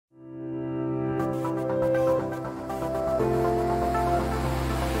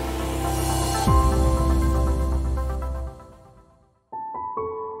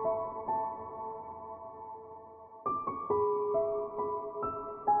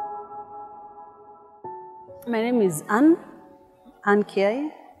My name is Ann Kiai,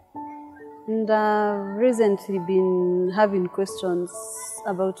 and I've recently been having questions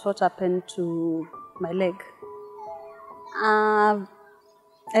about what happened to my leg. I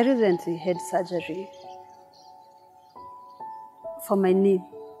recently had surgery for my knee,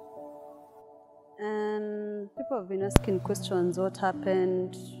 and people have been asking questions, what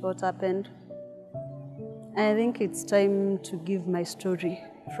happened? I think it's time to give my story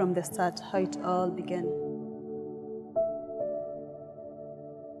from the start, how it all began.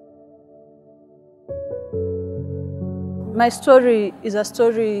 My story is a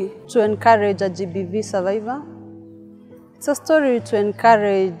story to encourage a GBV survivor. It's a story to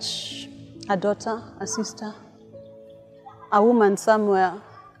encourage a daughter, a sister, a woman somewhere.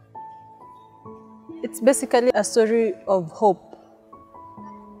 It's basically a story of hope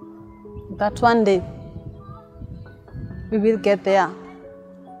that one day we will get there.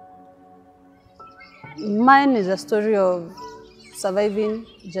 Mine is a story of surviving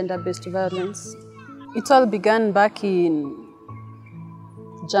gender-based violence. It all began back in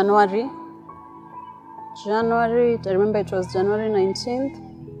January. I remember it was January 19th,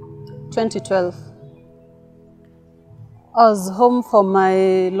 2012. I was home for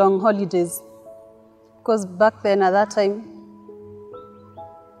my long holidays because back then at that time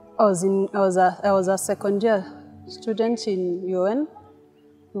I was a second year student in UN.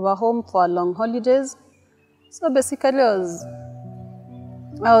 We were home for long holidays. So basically I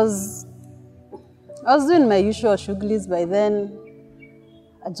was doing my usual shughlis by then,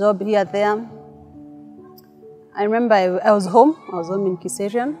 a job here, there. I remember I was home in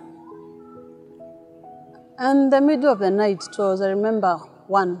Cecilia. And the middle of the night, it was, I remember,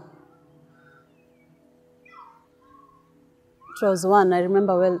 1. It was 1, I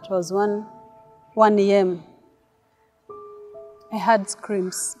remember well, it was 1 a.m. I heard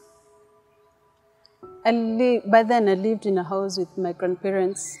screams. By then I lived in a house with my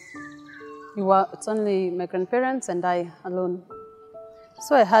grandparents. It's only my grandparents and I alone.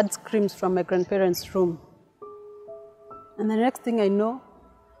 So I heard screams from my grandparents' room. And the next thing I know,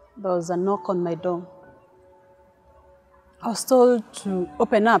 there was a knock on my door. I was told to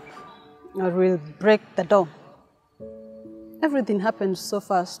open up or we'll break the door. Everything happened so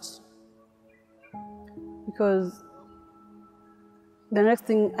fast because the next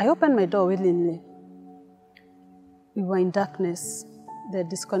thing, I opened my door willingly. We were in darkness. The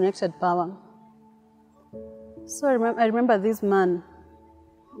disconnected power. So I remember this man.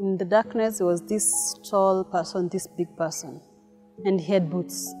 In the darkness, there was this tall person, this big person, and he had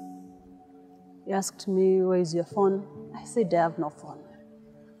boots. He asked me, "Where is your phone?" I said, "I have no phone."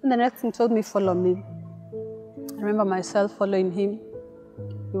 And the next thing, told me, "Follow me." I remember myself following him.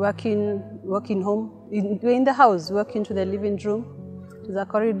 Walking home. We were in the house, walking to the living room, to the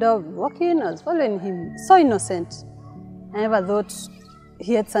corridor, walking. I was following him. So innocent. I never thought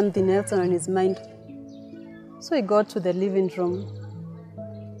he had something else on his mind. So he got to the living room.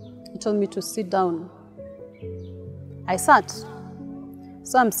 He told me to sit down. I sat.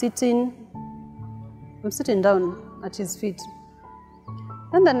 So I'm sitting down at his feet.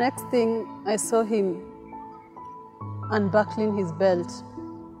 Then the next thing, I saw him unbuckling his belt.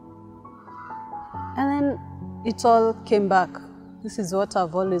 And then it all came back. This is what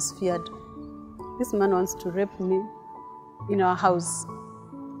I've always feared. This man wants to rape me in our house.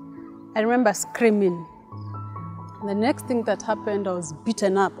 I remember screaming. And the next thing that happened, I was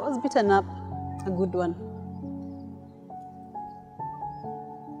beaten up. A good one.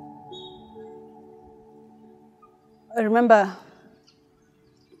 I remember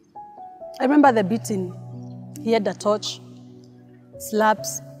the beating. He had a torch,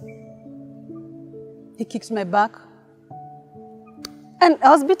 slaps. He kicked my back. And I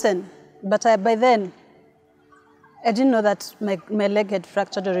was beaten. But by then, I didn't know that my leg had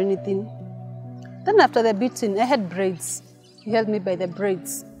fractured or anything. Then after the beating, I had braids. He held me by the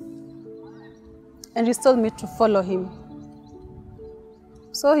braids. And he told me to follow him.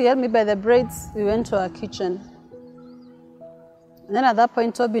 So he held me by the braids. We went to our kitchen. And then at that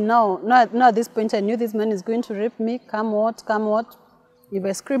point, Toby, now at this point, I knew this man is going to rape me. Come what. If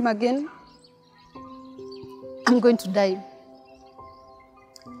I scream again, I'm going to die.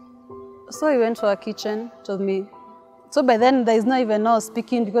 So he went to our kitchen, told me. So by then, there is not even now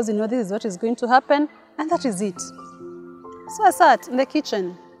speaking because you know this is what is going to happen, and that is it. So I sat in the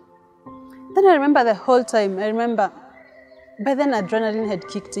kitchen. Then I remember the whole time, by then adrenaline had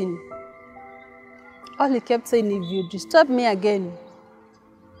kicked in. All he kept saying, "If you disturb me again,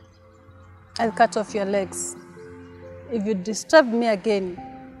 I'll cut off your legs. If you disturb me again,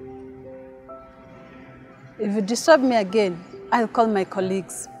 I'll call my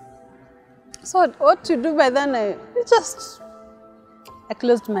colleagues." So what to do by then, I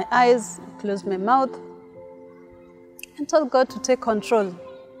closed my eyes, closed my mouth, and told God to take control.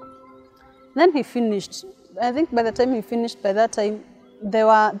 Then he finished. I think by the time he finished, by that time, there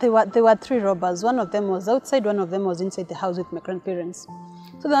were 3 robbers. One of them was outside, one of them was inside the house with my grandparents.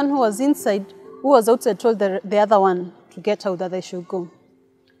 So the one who was outside told the other one to get out, that they should go.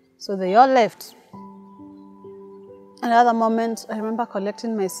 So they all left. Another moment, I remember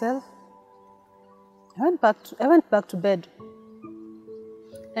collecting myself. I went back to bed.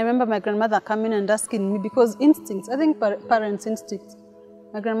 I remember my grandmother coming and asking me, because instincts, I think parents' instincts.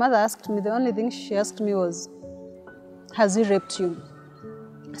 My grandmother asked me, the only thing she asked me was, has he raped you?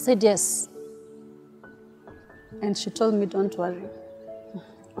 I said yes. And she told me, don't worry.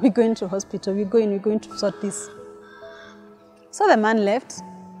 We're going to hospital, we're going to sort this. So the man left.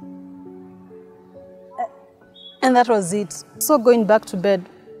 And that was it. So going back to bed,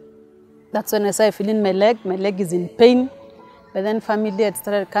 that's when I started feeling my leg is in pain. But then family had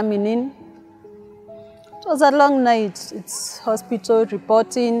started coming in. It was a long night. It's hospital,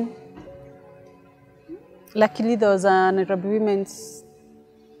 reporting. Luckily, there was a Nairobi Women's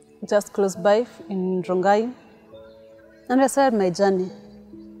just close by in Rongai. And I started my journey.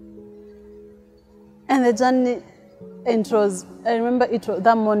 And the journey, I remember it was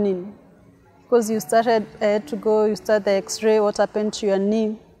that morning. Because you had to go, you start the x-ray, what happened to your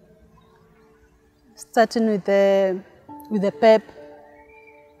knee. Starting with the PEP.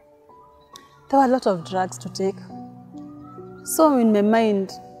 There were a lot of drugs to take. So in my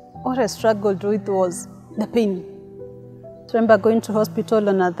mind, what I struggled with was the pain. I remember going to hospital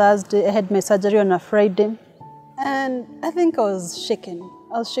on a Thursday. I had my surgery on a Friday. And I think I was shaken.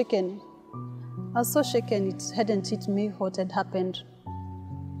 I was so shaken, it hadn't hit me what had happened.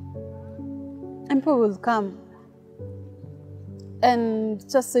 And people will come and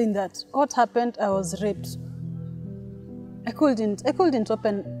just saying that, what happened, I was raped. I couldn't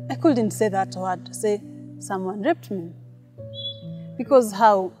say that word, say someone raped me. Because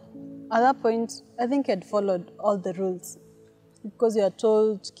how? At that point, I think I'd followed all the rules. Because you are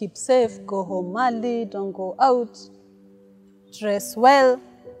told to keep safe, go home early, don't go out, dress well.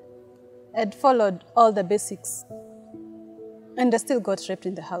 I'd followed all the basics. And I still got raped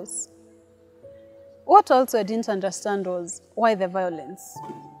in the house. What also I didn't understand was, why the violence?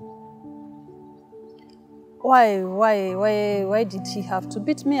 Why did he have to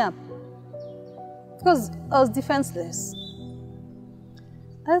beat me up? Because I was defenseless.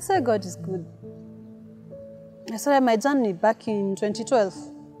 I said God is good. I started my journey back in 2012.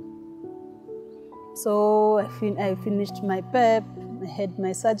 So I finished my PEP, I had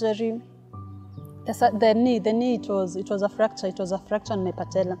my surgery. The knee, it was a fracture. It was a fracture on my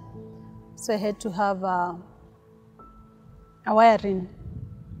patella. So I had to have a wiring.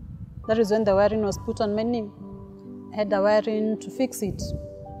 That is when the wiring was put on my knee. I had a wiring to fix it.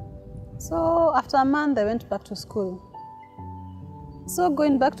 So after a month, I went back to school. So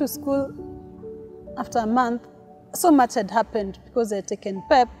going back to school, after a month, so much had happened because I had taken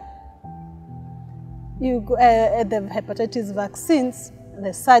PEP. The hepatitis vaccines,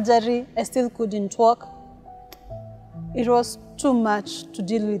 the surgery, I still couldn't walk. It was too much to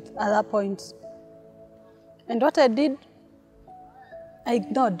deal with at that point. And what I did, I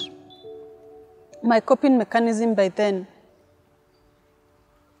ignored my coping mechanism by then.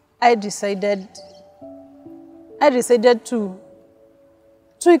 I decided to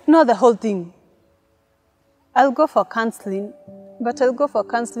ignore the whole thing. I'll go for counseling, but I'll go for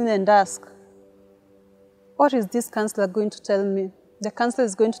counseling and ask, what is this counselor going to tell me? The counselor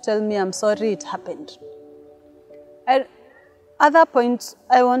is going to tell me, I'm sorry, it happened. At that point,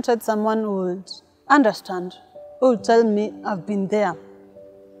 I wanted someone who would understand, who would tell me, I've been there.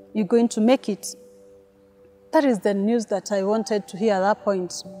 You're going to make it. That is the news that I wanted to hear at that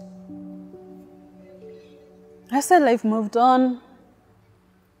point. I said life moved on.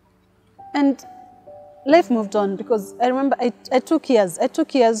 And life moved on because I remember I took years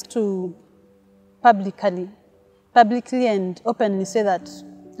to publicly and openly say that.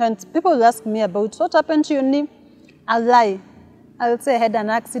 And people will ask me about what happened to your knee, I'll lie. I'll say I had an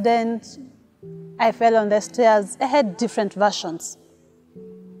accident, I fell on the stairs. I had different versions.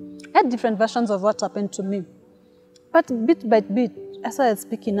 I had different versions of what happened to me. But bit by bit, I started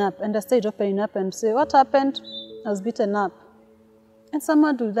speaking up and I started opening up and say, what happened? I was beaten up. And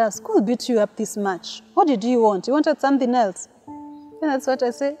someone would ask, who beat you up this much? What did you want? You wanted something else? And that's what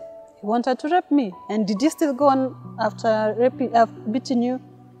I say. He wanted to rape me. And did you still go on after beating you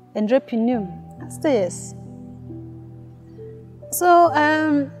and raping you? I say yes. So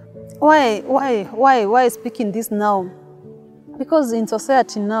why speaking this now? Because in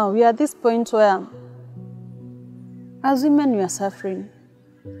society now, we are at this point where, as women, we are suffering.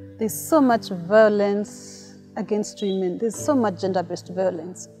 There's so much violence against women. There's so much gender-based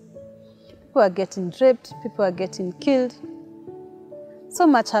violence. People are getting raped. People are getting killed. So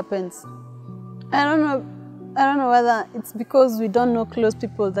much happens. I don't know whether it's because we don't know close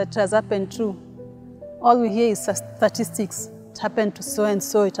people that has happened to. All we hear is statistics. It happened to so and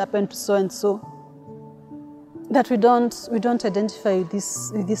so. It happened to so and so. That we don't identify with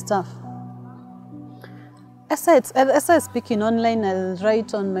this stuff. As I speaking online, I'll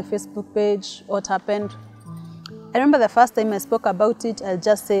write on my Facebook page what happened. I remember the first time I spoke about it, I'll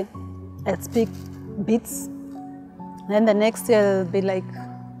just say, I'll speak bits. And then the next year I'll be like,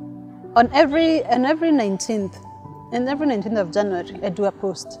 on every 19th of January, I do a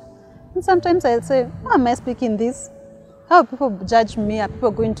post. And sometimes I'll say, how am I speaking this? How are people judge me? Are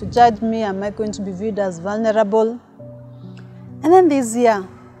people going to judge me? Am I going to be viewed as vulnerable? And then this year,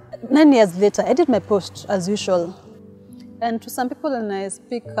 9 years later, I did my post as usual. And to some people, when I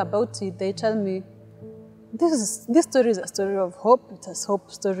speak about it, they tell me, this story is a story of hope. It's a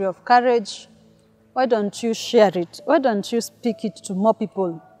story of courage. Why don't you share it? Why don't you speak it to more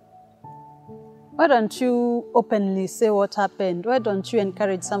people? Why don't you openly say what happened? Why don't you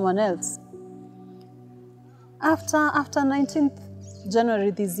encourage someone else? After 19th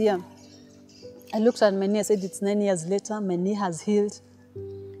January this year, I looked at my knee. I said, it's 9 years later. My knee has healed.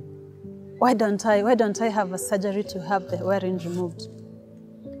 Why don't I have a surgery to have the wiring removed?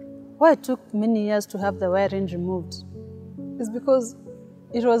 Why it took many years to have the wiring removed? It's because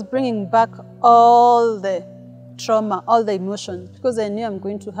it was bringing back all the trauma, all the emotion, because I knew I'm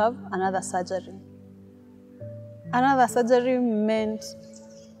going to have another surgery. Another surgery meant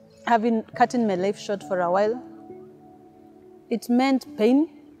cutting my life short for a while. It meant pain.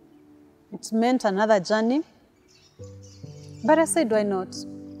 It meant another journey. But I said, why not?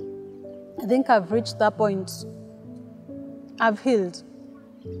 I think I've reached that point. I've healed.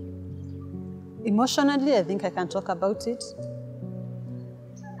 Emotionally, I think I can talk about it.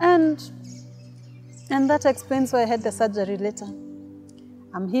 And that explains why I had the surgery later.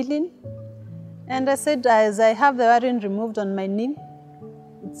 I'm healing. And I said, as I have the wiring removed on my knee,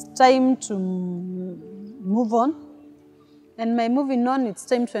 it's time to move on. And by moving on, it's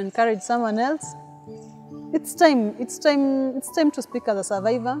time to encourage someone else. It's time to speak as a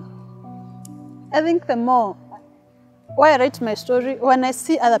survivor. I think the more, why I write my story, when I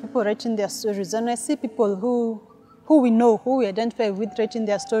see other people writing their stories, and I see people who we know, who we identify with writing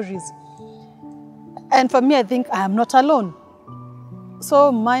their stories, and for me, I think I am not alone.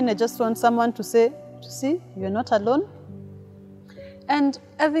 So mine, I just want someone to say, see, you're not alone. And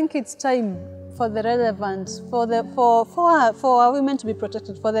I think it's time for the relevant, for our women to be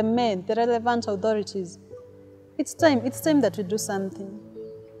protected, for the men, the relevant authorities. It's time that we do something.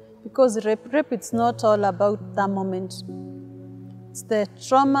 Because rape, it's not all about that moment. It's the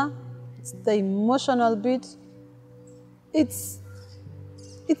trauma, it's the emotional bit. It's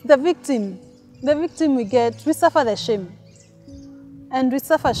the victim. The victim we get, we suffer the shame. And we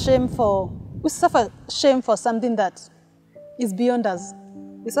suffer shame for something that is beyond us.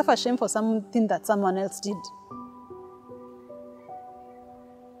 We suffer shame for something that someone else did.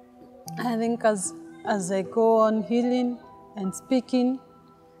 I think as I go on healing and speaking,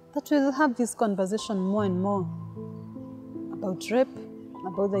 that we'll have this conversation more and more about rape,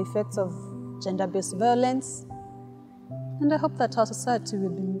 about the effects of gender-based violence. And I hope that our society will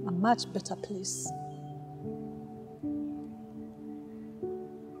be a much better place.